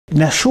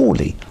Now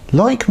surely,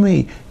 like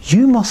me,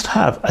 you must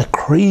have a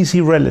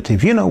crazy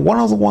relative. You know, one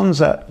of the ones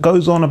that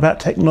goes on about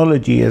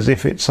technology as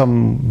if it's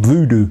some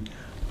voodoo.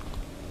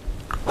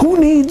 Who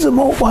needs a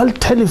mobile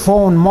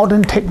telephone?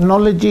 Modern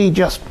technology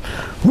just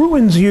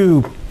ruins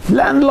you.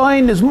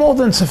 Landline is more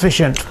than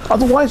sufficient.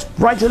 Otherwise,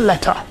 write a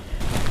letter.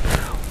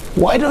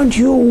 Why don't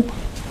you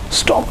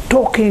stop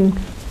talking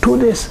to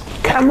this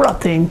camera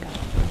thing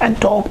and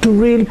talk to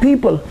real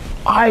people?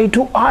 Eye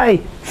to eye,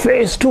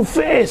 face to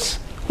face.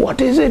 What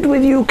is it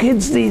with you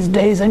kids these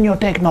days and your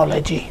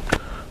technology?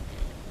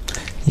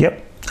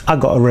 Yep, I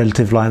got a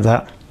relative like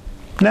that.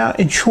 Now,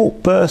 in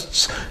short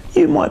bursts,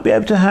 you might be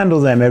able to handle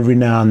them every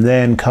now and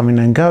then, coming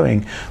and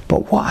going.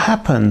 But what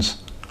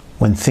happens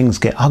when things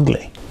get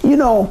ugly? You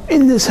know,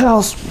 in this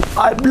house,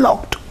 I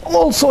blocked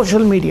all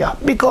social media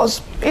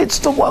because it's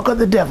the work of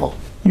the devil.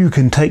 You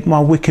can take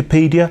my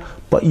Wikipedia,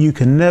 but you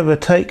can never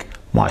take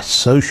my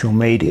social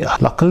media.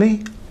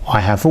 Luckily,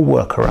 I have a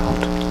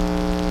workaround.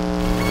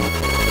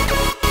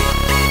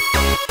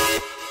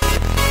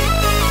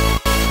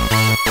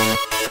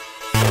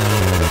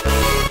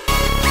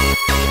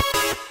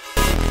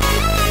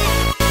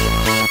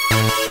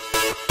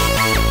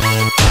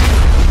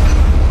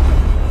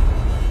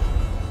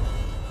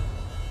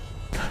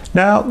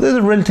 Now, there's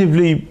a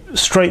relatively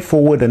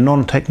straightforward and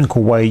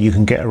non-technical way you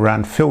can get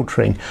around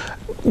filtering.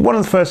 One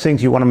of the first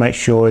things you want to make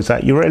sure is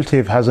that your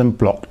relative hasn't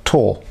blocked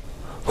Tor.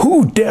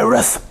 Who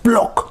dareth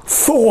block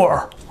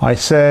Thor? I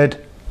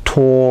said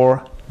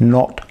Tor,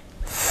 not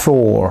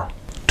Thor.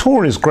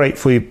 Tor is great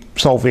for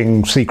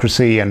solving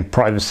secrecy and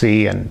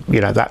privacy and,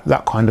 you know,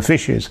 that kind of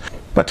issues.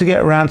 But to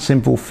get around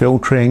simple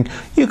filtering,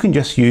 you can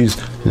just use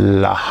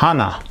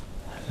Lahana.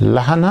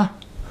 Lahana?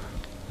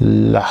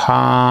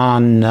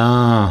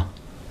 Lahana.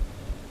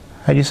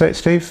 How do you say it,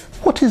 Steve?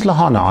 What is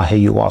Lahana, I hear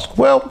you ask?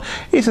 Well,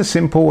 it's a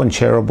simple and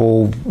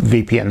shareable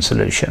VPN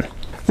solution.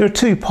 There are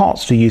two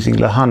parts to using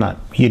Lahana.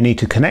 You need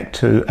to connect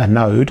to a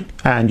node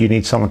and you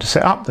need someone to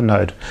set up the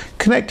node.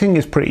 Connecting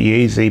is pretty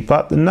easy,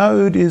 but the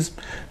node is,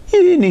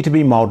 you need to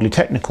be mildly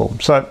technical.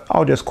 So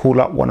I'll just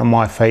call up one of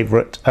my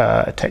favorite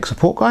tech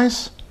support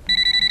guys.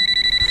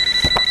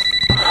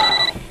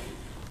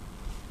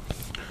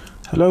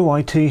 Hello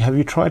IT, have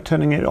you tried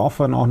turning it off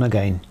and on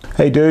again?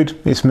 Hey dude,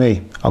 it's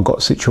me. I've got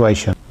a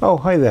situation. Oh,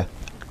 hi there.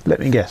 Let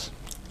me guess.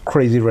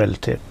 Crazy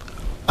relative.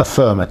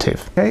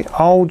 Affirmative. Okay,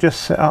 I'll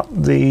just set up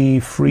the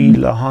free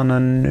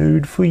Lahana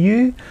node for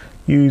you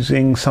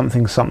using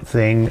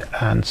something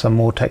and some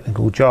more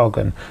technical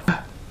jargon.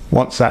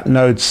 Once that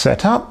node's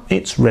set up,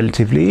 it's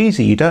relatively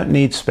easy. You don't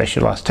need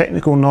specialized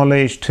technical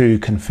knowledge to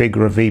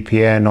configure a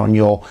VPN on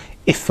your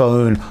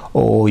iPhone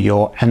or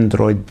your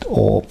Android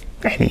or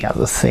any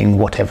other thing,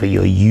 whatever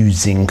you're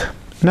using.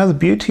 Now, the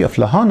beauty of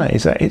Lahana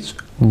is that it's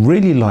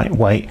really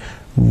lightweight,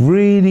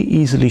 really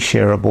easily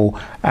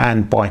shareable,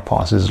 and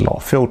bypasses a lot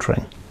of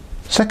filtering.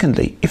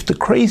 Secondly, if the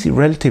crazy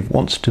relative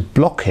wants to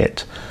block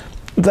it,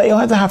 they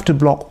either have to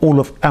block all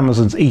of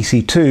Amazon's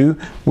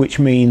EC2, which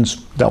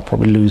means they'll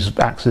probably lose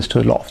access to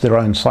a lot of their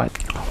own site,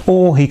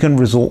 or he can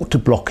resort to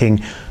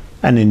blocking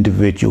an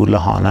individual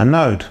Lahana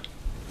node.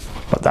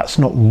 But that's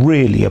not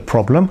really a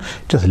problem,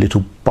 just a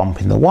little bump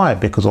in the wire,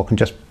 because I can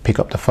just pick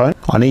up the phone.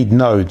 I need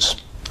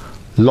nodes,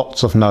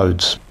 lots of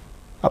nodes,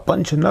 a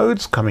bunch of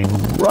nodes coming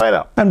right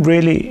up. And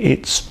really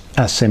it's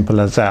as simple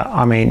as that.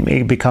 I mean,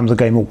 it becomes a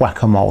game of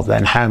whack-a-mole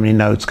then. How many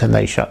nodes can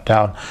they shut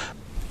down?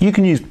 You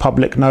can use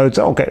public nodes,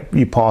 that'll get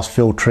you past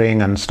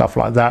filtering and stuff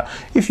like that.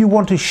 If you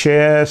want to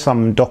share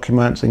some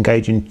documents,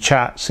 engage in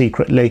chat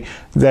secretly,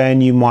 then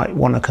you might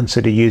want to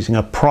consider using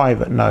a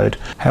private node.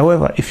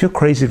 However, if your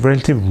crazy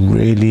relative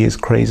really is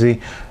crazy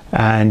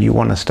and you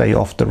want to stay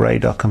off the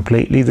radar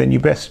completely, then you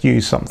best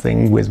use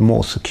something with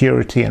more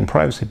security and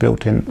privacy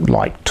built in,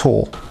 like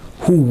Tor.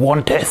 Who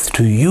wanteth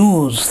to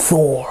use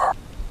Thor?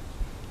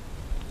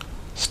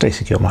 Stay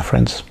secure, my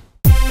friends.